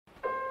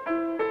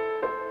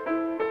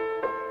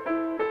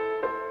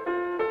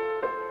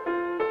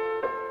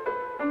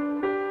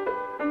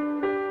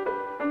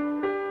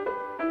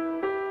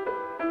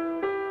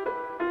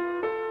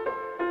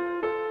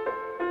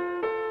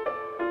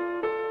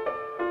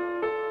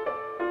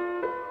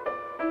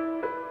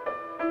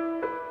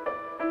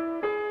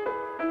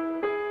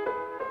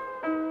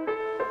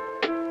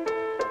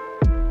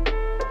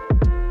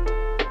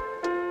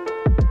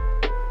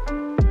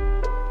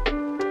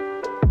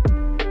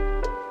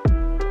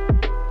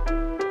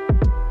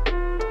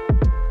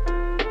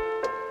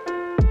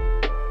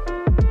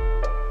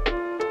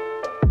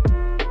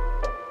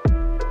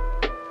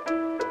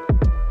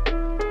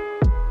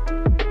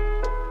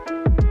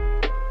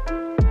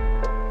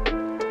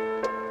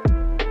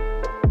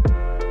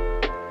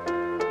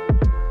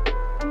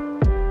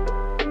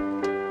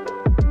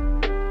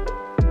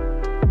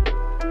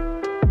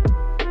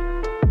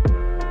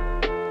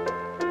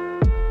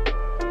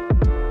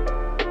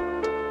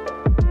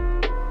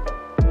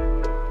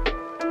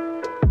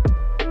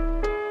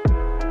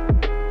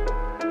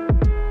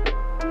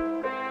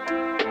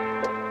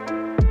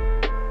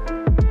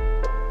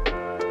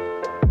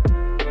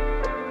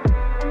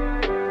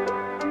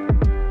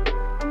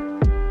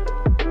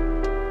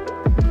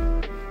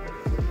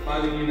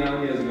finding you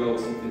 9 years ago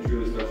was something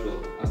truly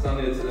special. I stand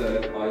here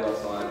today by your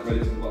side, ready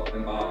to embark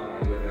on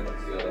our new adventure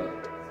together.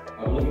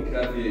 I will love and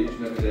care for you each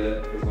and every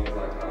day for as long as I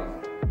can.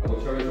 I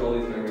will cherish all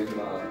these memories of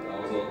ours and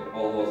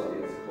all those that are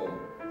yet to come.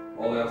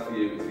 All I ask for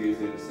you is for you to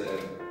do the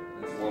same,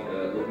 and to one day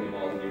love me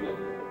more than you love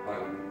me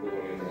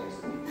once.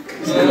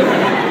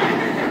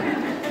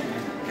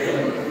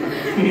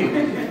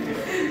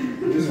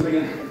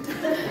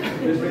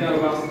 This ring I'm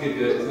about to give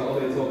you is not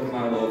only a token of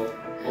my love,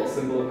 but a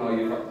symbol of how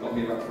you got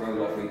me wrapped around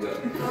your finger.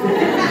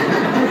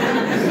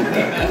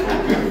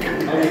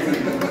 I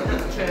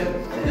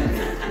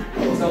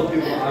will tell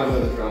people that I wear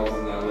the trousers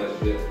in our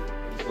relationship.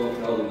 Just don't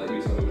tell them that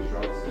you told me which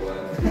trousers to wear.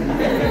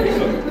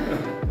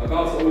 I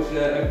vow to always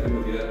share everything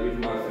with you,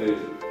 even my food.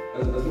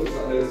 As much as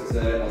that hurts to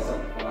say, it's a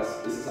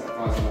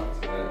sacrifice I'm happy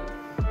to make.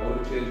 I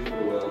wouldn't change it for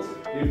the world.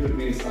 You could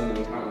be standing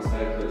on countless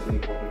haircuts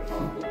and popping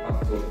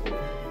path full of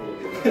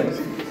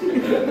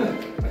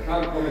I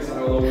can't promise that I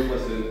will always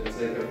listen and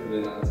take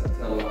everything that I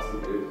tell and ask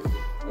of you, as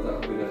I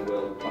probably never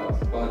will.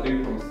 But I do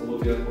promise to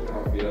love you, look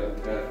out for you,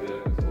 care for you,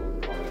 and to always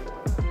provide you.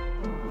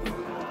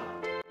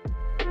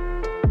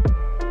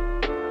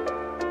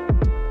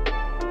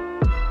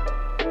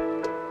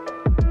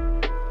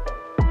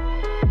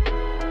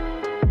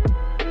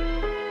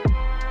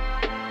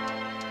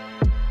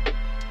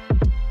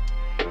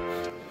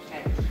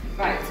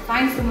 Right, to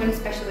find someone as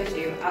special as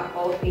you out of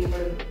all people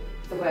in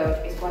the world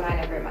is one I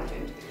never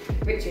imagined.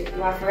 Richard,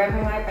 you are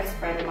forever my best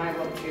friend and my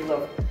one true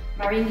love.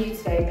 Marrying you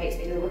today makes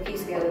me the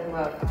luckiest girl in the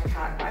world and I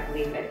can't quite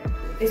believe it.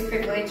 This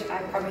privilege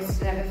I promise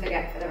to never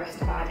forget for the rest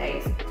of our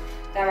days.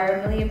 There are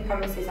a million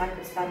promises I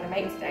could stand to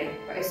make today,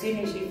 but as soon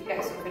as you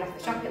forget something off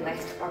the shopping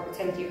list or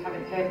pretend you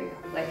haven't heard me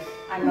properly,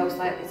 I'm most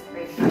likely to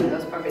break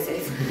those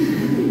promises.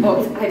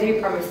 But I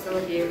do promise to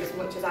love you as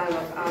much as I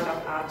love our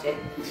dog Archie.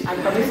 I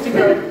promise to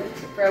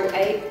grow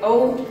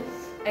old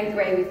and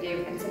grey with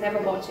you and to never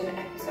watch an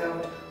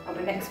episode of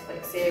a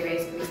Netflix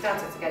series we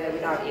started together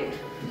without you.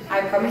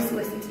 I promise to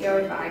listen to your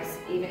advice,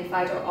 even if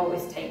I don't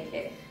always take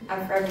it,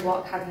 and forever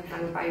walk hand in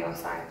hand by your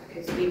side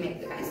because we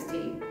make the best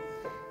team.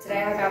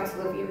 Today I vow to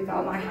love you with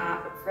all my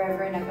heart,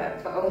 forever and ever,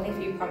 but only if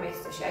you promise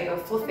to share your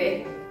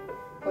fluffy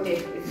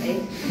pudding with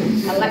me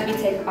and let me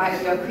take a bite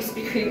of your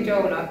Krispy Kreme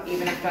donut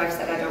even after I've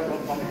said I don't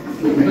want one.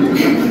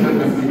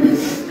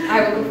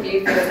 I will love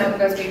you for as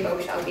long as we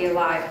both shall be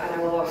alive and I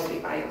will always be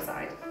by your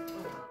side.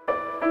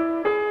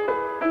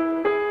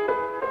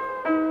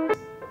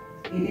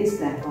 It is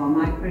therefore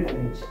my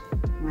privilege,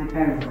 my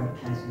very great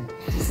pleasure,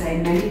 to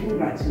say many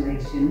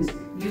congratulations.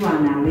 You are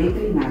now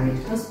legally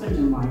married, husband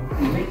and wife,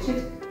 and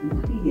Richard, and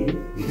lucky you,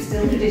 it's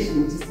still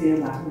traditional to seal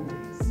that with us.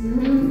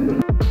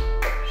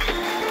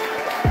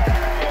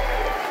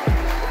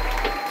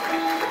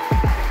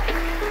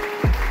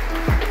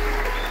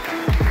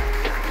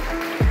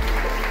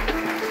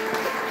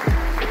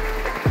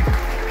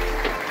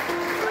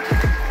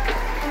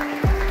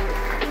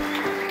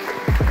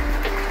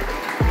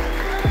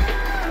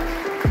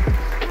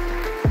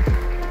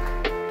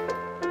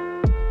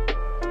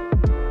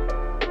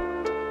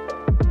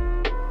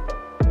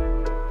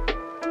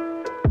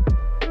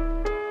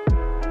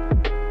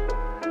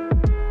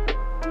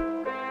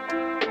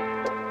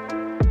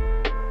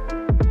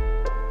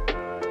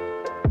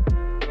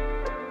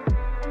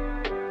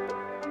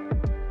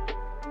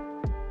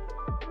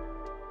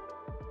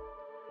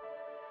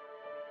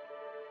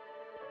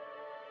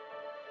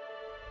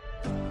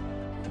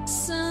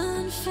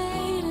 Sun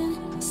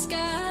fading,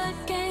 sky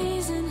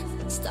gazing,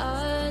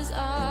 stars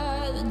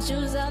are the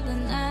jewels of the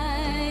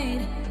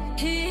night,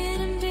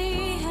 hidden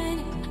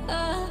behind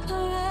a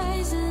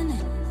horizon,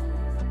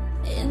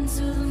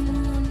 into the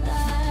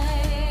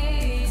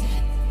moonlight,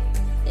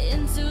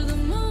 into the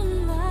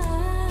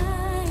moonlight.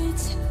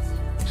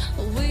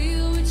 We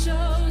were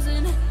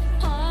chosen,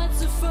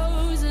 hearts are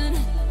frozen.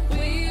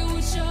 We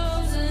were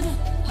chosen,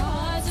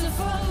 hearts are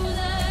frozen.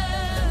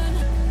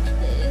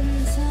 In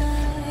time,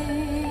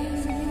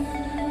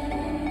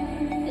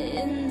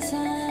 in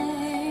time,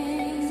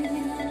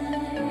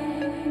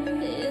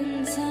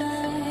 in time.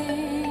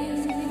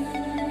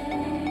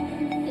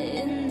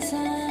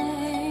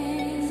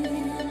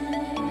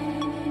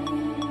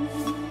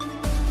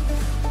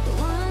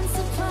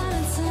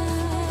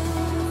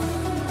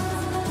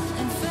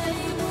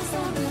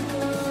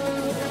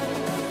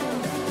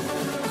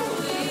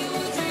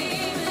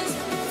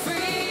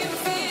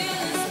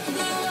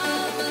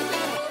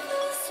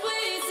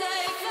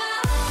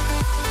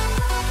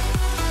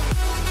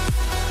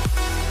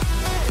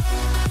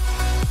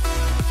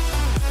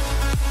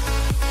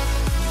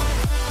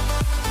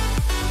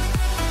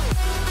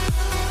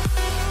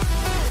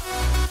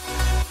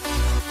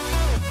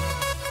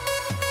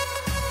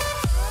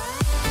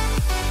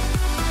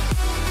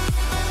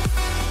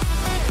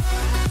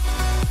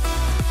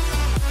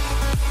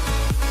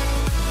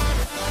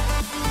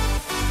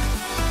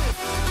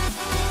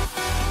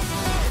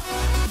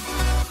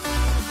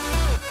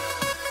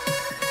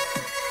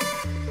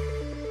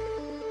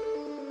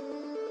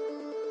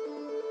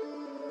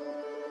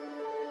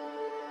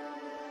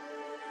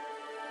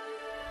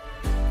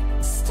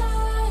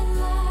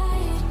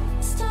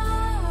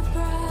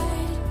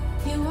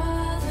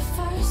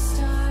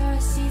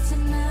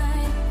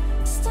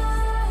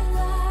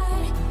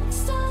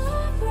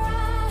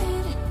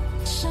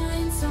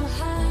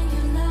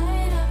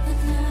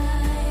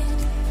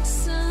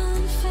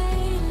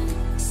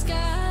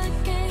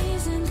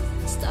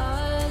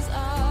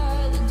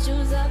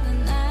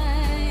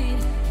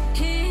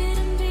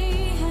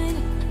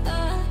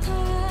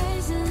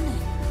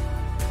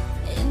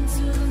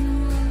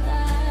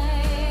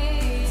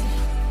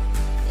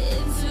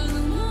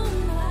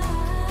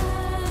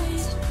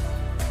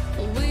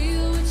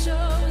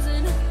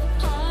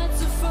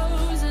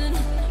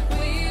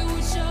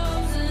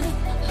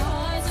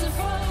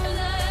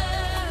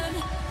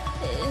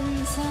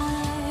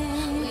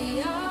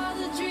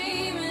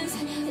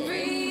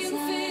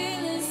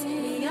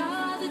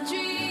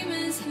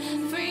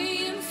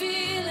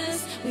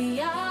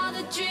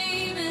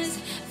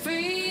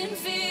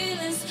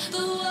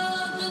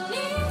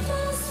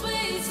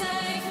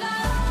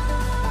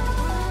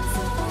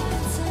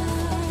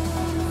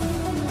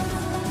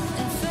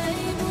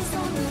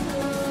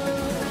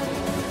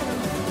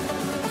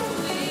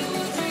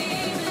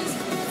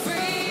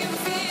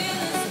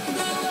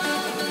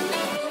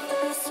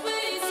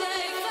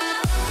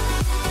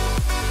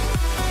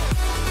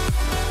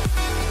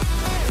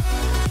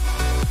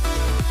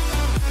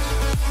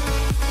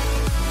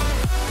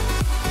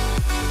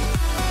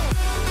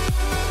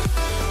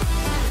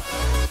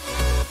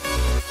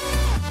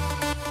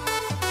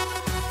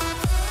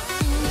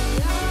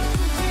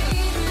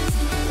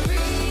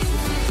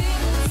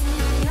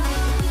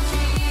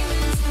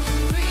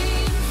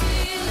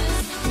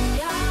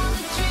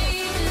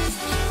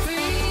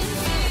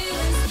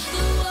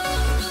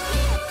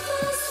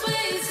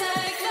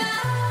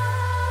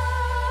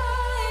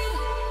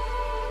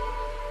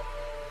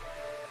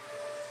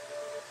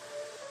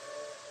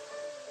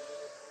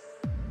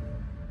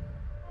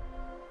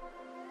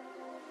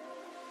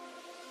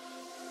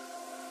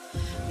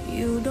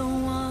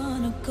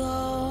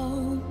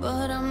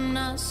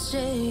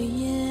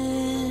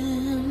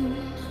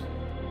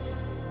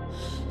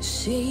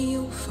 say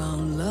you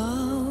found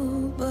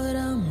love, but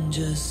I'm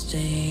just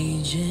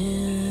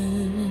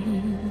staging.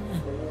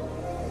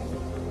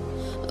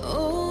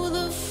 Oh,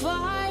 the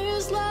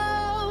fire's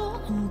low,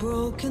 I'm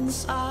broken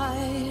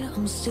inside.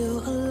 I'm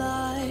still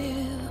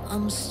alive,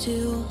 I'm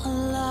still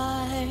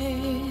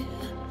alive.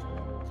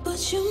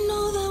 But you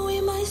know that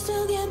we might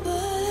still get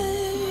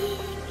burned.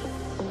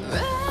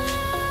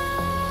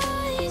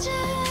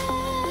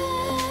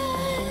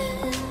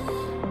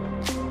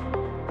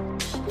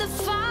 The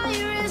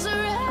fire is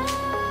raging.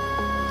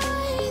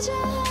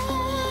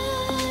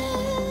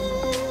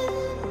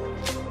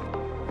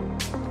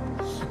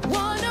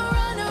 Wanna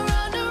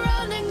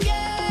run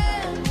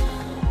again.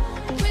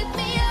 Rip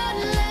me out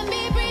and let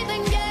me breathe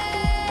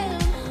again.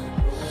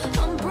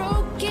 I'm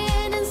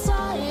broken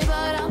inside,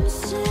 but I'm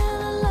still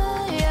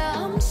alive.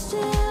 Yeah, I'm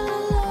still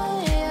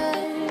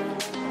alive.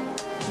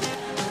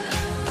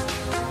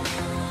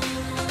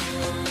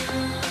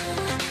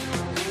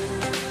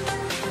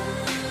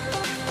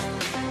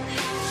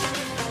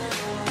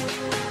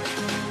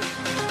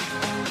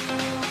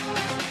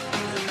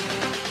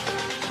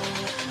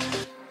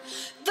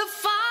 The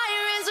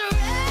fire is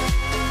raging.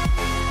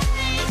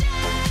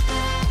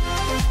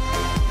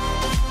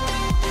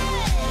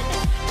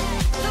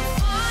 The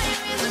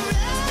fire is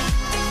raging.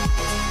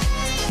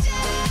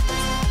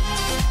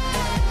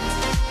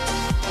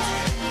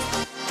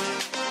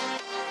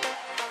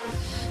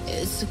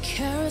 It's a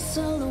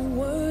carousel of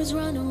words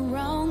running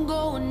around,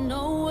 going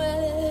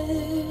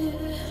nowhere.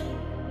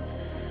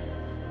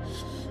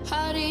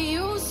 How do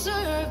you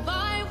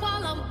survive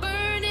while I'm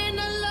burning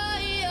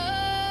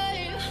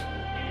alive?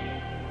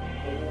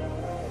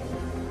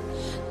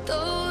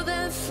 Though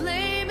the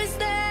flame is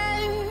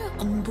there,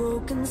 I'm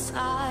broken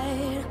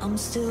inside. I'm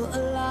still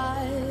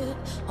alive,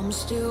 I'm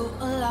still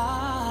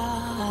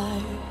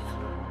alive.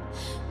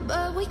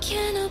 But we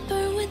cannot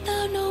burn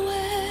without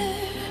nowhere.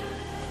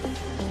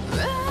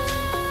 Raging.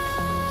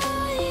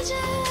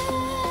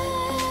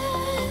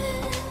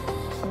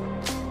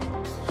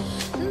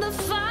 The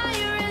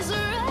fire is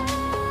raging.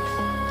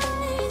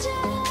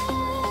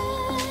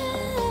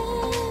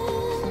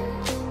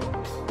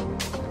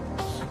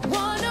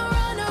 Wanna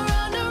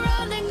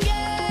run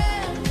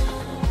again.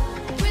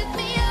 Rip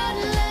me out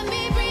and let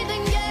me breathe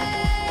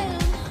again.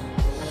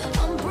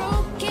 I'm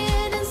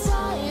broken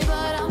inside,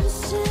 but I'm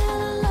still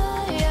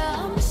alive.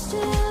 Yeah, I'm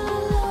still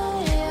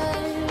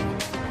alive.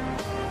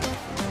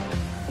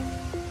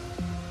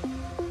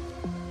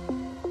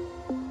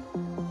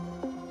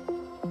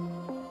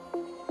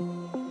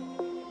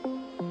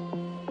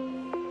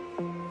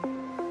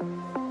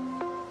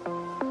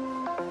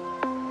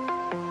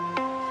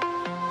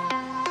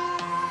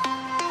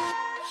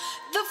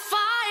 The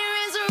fire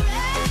is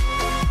raging.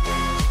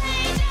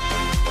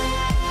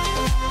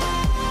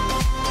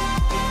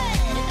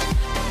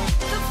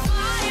 The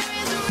fire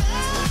is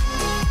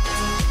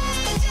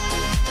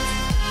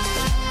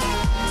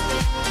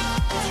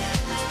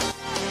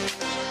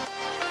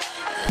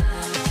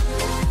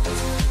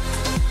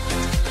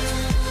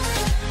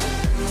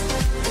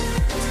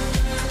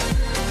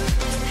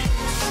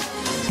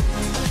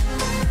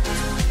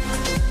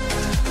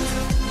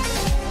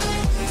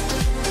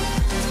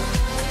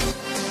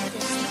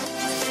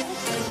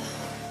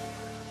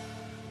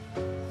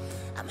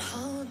I'm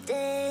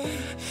holding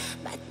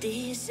my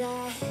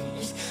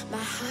desires, my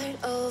heart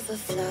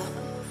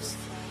overflows.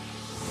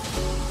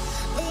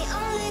 The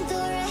only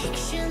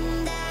direction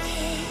that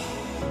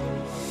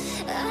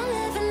I'll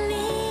ever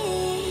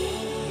need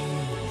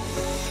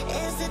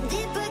is a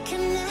deeper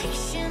connection.